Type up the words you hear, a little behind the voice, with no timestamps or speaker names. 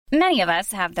Many of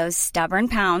us have those stubborn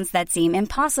pounds that seem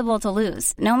impossible to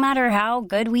lose, no matter how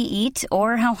good we eat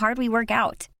or how hard we work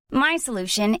out. My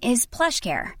solution is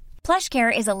PlushCare.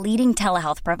 PlushCare is a leading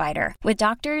telehealth provider with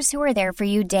doctors who are there for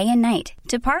you day and night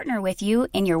to partner with you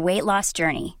in your weight loss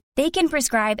journey. They can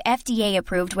prescribe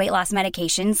FDA-approved weight loss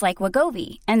medications like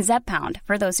Wegovy and Zepbound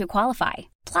for those who qualify.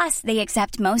 Plus, they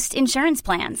accept most insurance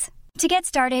plans. To get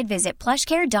started, visit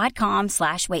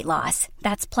plushcare.com/weightloss.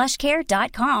 That's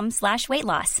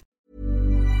plushcare.com/weightloss.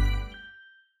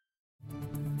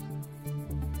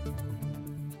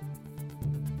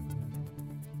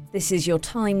 This is your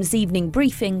Times evening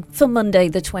briefing for Monday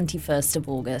the 21st of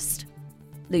August.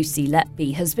 Lucy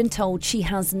Letby has been told she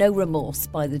has no remorse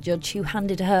by the judge who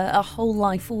handed her a whole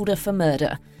life order for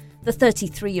murder. The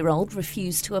 33-year-old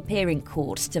refused to appear in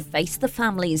court to face the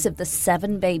families of the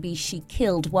 7 babies she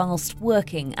killed whilst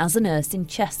working as a nurse in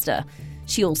Chester.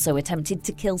 She also attempted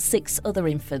to kill 6 other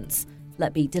infants.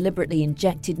 Letby deliberately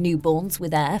injected newborns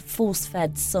with air,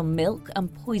 force-fed some milk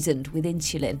and poisoned with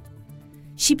insulin.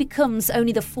 She becomes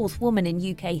only the 4th woman in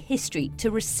UK history to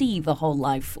receive a whole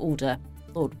life order.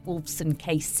 Lord Wolfson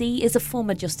KC is a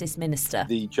former Justice Minister.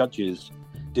 The judge's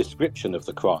description of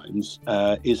the crimes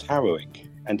is harrowing.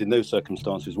 And in those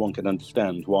circumstances, one can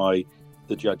understand why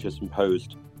the judge has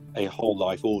imposed a whole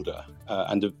life order.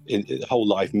 And whole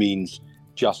life means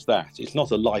just that. It's not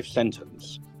a life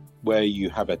sentence where you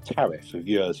have a tariff of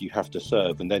years you have to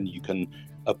serve and then you can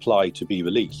apply to be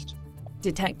released.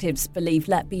 Detectives believe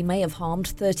Letby may have harmed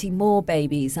 30 more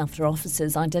babies after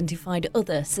officers identified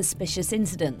other suspicious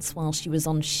incidents while she was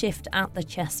on shift at the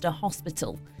Chester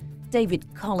Hospital.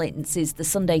 David Collins is the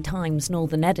Sunday Times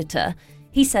Northern editor.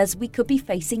 He says we could be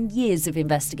facing years of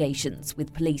investigations,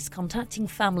 with police contacting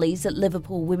families at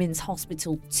Liverpool Women's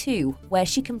Hospital too, where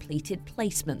she completed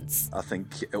placements. I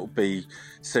think it'll be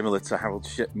similar to Harold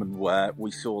Shipman, where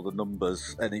we saw the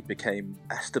numbers and it became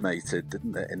estimated,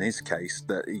 didn't it, in his case,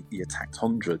 that he attacked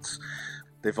hundreds.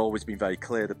 They've always been very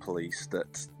clear, the police,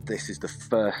 that this is the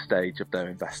first stage of their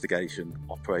investigation,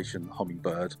 Operation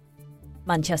Hummingbird.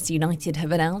 Manchester United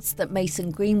have announced that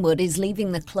Mason Greenwood is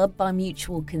leaving the club by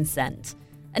mutual consent.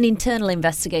 An internal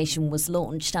investigation was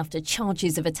launched after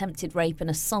charges of attempted rape and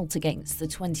assault against the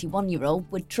 21-year-old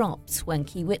were dropped when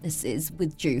key witnesses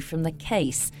withdrew from the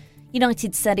case.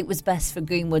 United said it was best for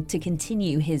Greenwood to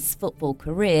continue his football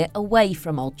career away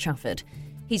from Old Trafford.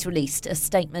 He's released a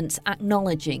statement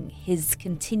acknowledging his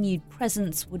continued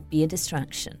presence would be a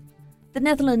distraction. The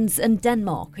Netherlands and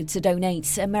Denmark are to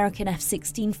donate American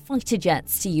F-16 fighter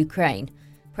jets to Ukraine.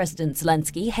 President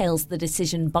Zelensky hails the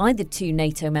decision by the 2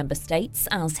 NATO member states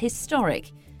as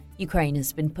historic. Ukraine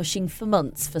has been pushing for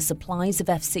months for supplies of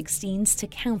F-16s to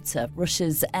counter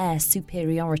Russia's air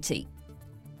superiority.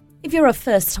 If you're a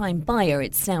first-time buyer,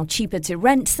 it's now cheaper to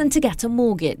rent than to get a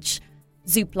mortgage.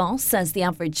 Zoopla says the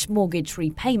average mortgage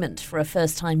repayment for a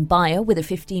first-time buyer with a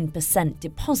 15%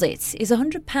 deposit is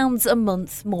 £100 a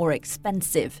month more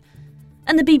expensive.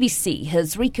 And the BBC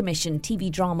has recommissioned TV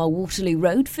drama Waterloo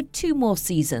Road for 2 more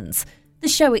seasons. The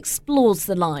show explores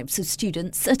the lives of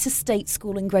students at a state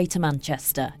school in Greater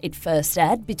Manchester. It first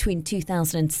aired between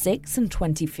 2006 and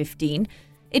 2015.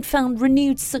 It found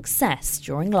renewed success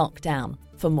during lockdown.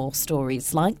 For more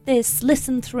stories like this,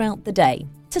 listen throughout the day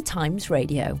to Times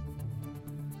Radio.